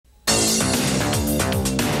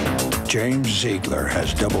James Ziegler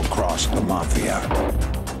has double-crossed the Mafia.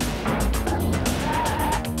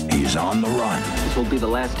 He's on the run. This will be the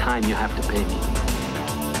last time you have to pay me.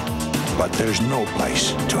 But there's no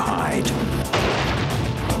place to hide.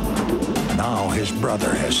 Now his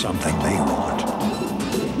brother has something they want.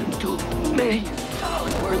 $2 million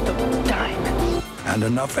worth of diamonds. And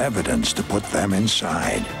enough evidence to put them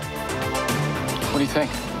inside. What do you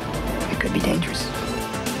think? It could be dangerous.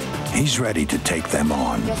 He's ready to take them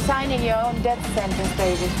on. You're signing your own death sentence,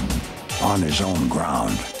 David. On his own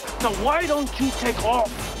ground. So why don't you take off?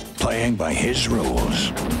 Playing by his rules.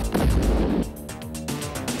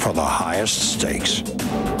 For the highest stakes.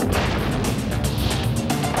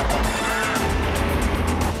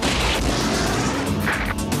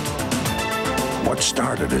 What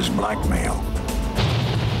started as blackmail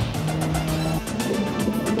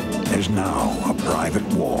is now a private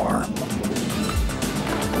war.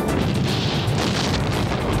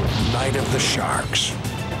 Night of the Sharks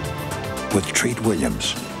with Treat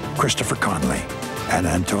Williams, Christopher Connelly, and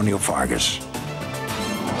Antonio Fargas.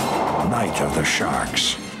 Night of the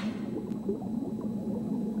Sharks.